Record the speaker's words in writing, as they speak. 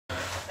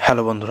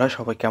Hello বন্ধুরা,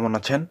 সবাই কেমন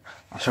আছেন?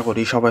 আশা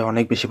করি সবাই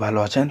অনেক বেশি ভালো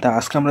আছেন। তা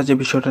আজকে আমরা যে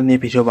বিষয়টা নিয়ে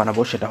ভিডিও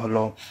বানাবো সেটা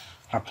হলো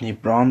আপনি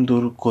ব্রণ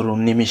দূর করুন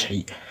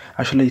নিমেষেই।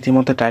 আসলে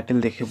ইতিমধ্যে টাইটেল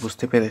দেখে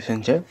বুঝতে পেরেছেন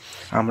যে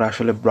আমরা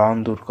আসলে ব্রণ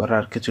দূর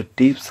করার কিছু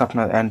টিপস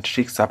অ্যান্ড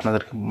ট্রিক্স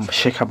আপনাদের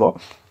শেখাবো।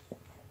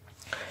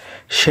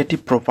 সেটি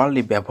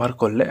প্রপারলি ব্যবহার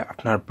করলে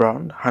আপনার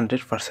ব্রণ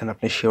 100%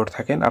 আপনি শিওর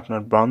থাকেন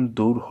আপনার ব্রণ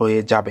দূর হয়ে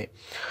যাবে।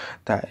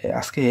 তা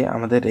আজকে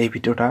আমাদের এই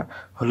ভিডিওটা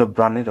হলো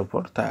ব্রণের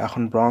ওপর। তা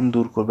এখন ব্রণ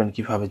দূর করবেন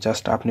কিভাবে?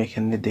 জাস্ট আপনি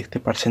এখানে দেখতে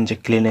পাচ্ছেন যে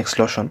ক্লিনেক্স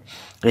লোশন,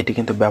 এটি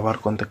কিন্তু ব্যবহার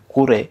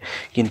করে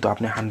কিন্তু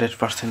আপনি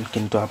 100%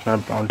 কিন্তু আপনার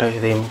ব্রণটা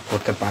রিমুভ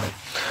করতে পারেন।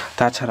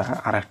 তাছাড়া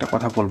আর একটা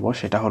কথা বলবো,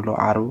 সেটা হলো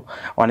আরও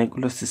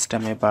অনেকগুলো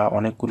সিস্টেমে বা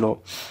অনেকগুলো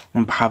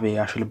ভাবে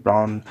আসলে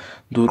ব্রণ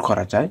দূর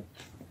করা যায়।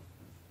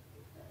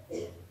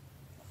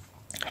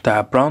 তা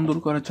ব্রণ দূর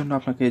করার জন্য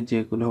আপনাকে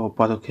যেগুলো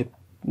পদক্ষেপ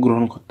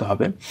গ্রহণ করতে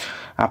হবে,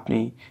 আপনি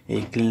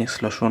এই ক্লিনেক্স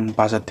লোশন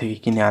বাজার থেকে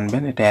কিনে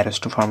আনবেন। এটা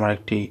অ্যারেস্টো ফার্মার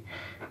একটি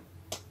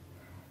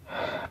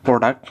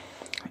প্রোডাক্ট।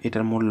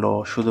 এটার মূল্য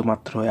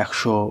শুধুমাত্র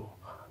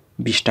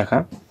 120 টাকা।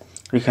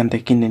 এখান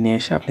থেকে কিনে নিয়ে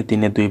এসে আপনি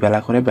দিনে 2 বেলা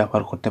করে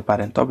ব্যবহার করতে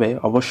পারেন। তবে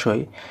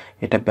অবশ্যই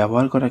এটা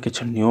ব্যবহার করার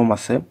কিছু নিয়ম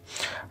আছে,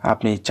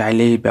 আপনি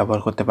চাইলেই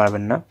ব্যবহার করতে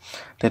পারবেন না।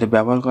 তো এটা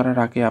ব্যবহার করার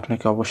আগে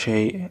আপনাকে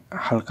অবশ্যই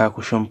হালকা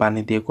কুসুম পানি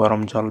দিয়ে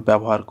গরম জল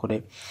ব্যবহার করে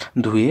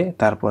ধুয়ে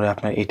তারপরে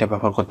আপনার এটা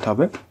ব্যবহার করতে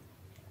হবে।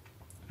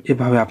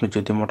 এভাবে আপনি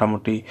যদি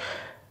মোটামুটি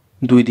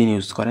 2 দিন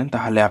ইউজ করেন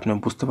তাহলে আপনি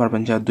বুঝতে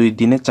পারবেন যে 2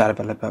 দিনে 4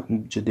 বেলা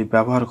যদি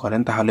ব্যবহার করেন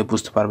তাহলে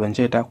বুঝতে পারবেন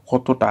যে এটা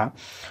কতটা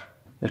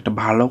একটা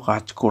ভালো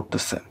কাজ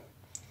করতেছে।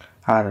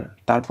 আর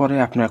তারপরে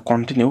আপনার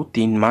কন্টিনিউ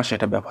 3 মাস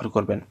এটা ব্যবহার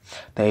করবেন।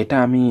 তাই এটা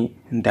আমি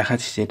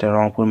দেখাচ্ছি যে এটা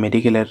রংপুর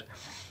মেডিকেলের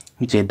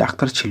যে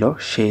ডাক্তার ছিল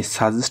সে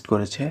সাজেস্ট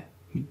করেছে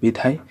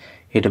বিধায়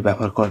এটা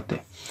ব্যবহার করতে।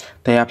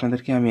 তাই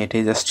আপনাদেরকে আমি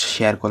এটাই জাস্ট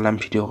শেয়ার করলাম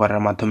ভিডিও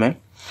করার মাধ্যমে।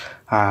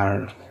 আর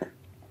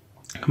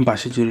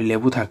বাসে যদি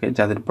লেবু থাকে,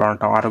 যাদের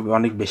ব্রণটা আরও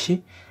অনেক বেশি,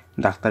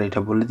 ডাক্তার এটা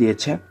বলে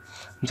দিয়েছে,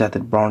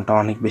 যাদের ব্রণটা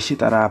অনেক বেশি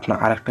তারা আপনার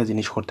আরেকটা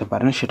জিনিস করতে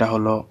পারেন, সেটা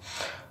হলো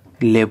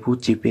লেবু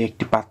চিপে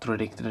একটি পাত্র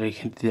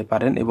রেখে দিতে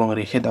পারেন এবং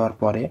রেখে দেওয়ার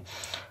পরে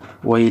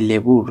ওই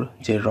লেবুর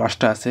যে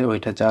রসটা আছে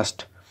ওইটা জাস্ট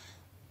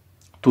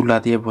তুলা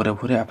দিয়ে ভরে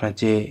ভরে আপনার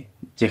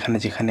যেখানে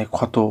যেখানে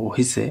ক্ষত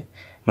হয়েছে,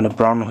 মানে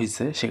ব্রণ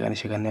হয়েছে, সেখানে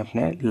সেখানে আপনি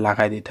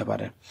লাগাই দিতে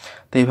পারেন।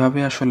 তো এইভাবে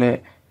আসলে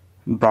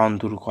ব্রণ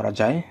দূর করা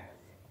যায়।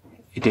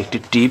 এটা একটি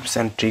টিপস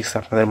অ্যান্ড ট্রিক্স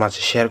আপনাদের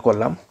মাঝে শেয়ার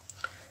করলাম।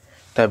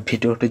 তা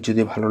ভিডিওটি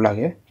যদি ভালো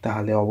লাগে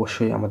তাহলে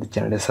অবশ্যই আমাদের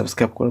চ্যানেলে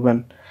সাবস্ক্রাইব করবেন,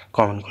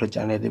 কমেন্ট করে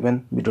জানিয়ে দেবেন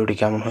ভিডিওটি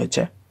কেমন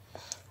হয়েছে।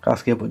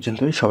 আজকে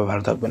পর্যন্তই, সবাই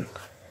ভালো থাকবেন।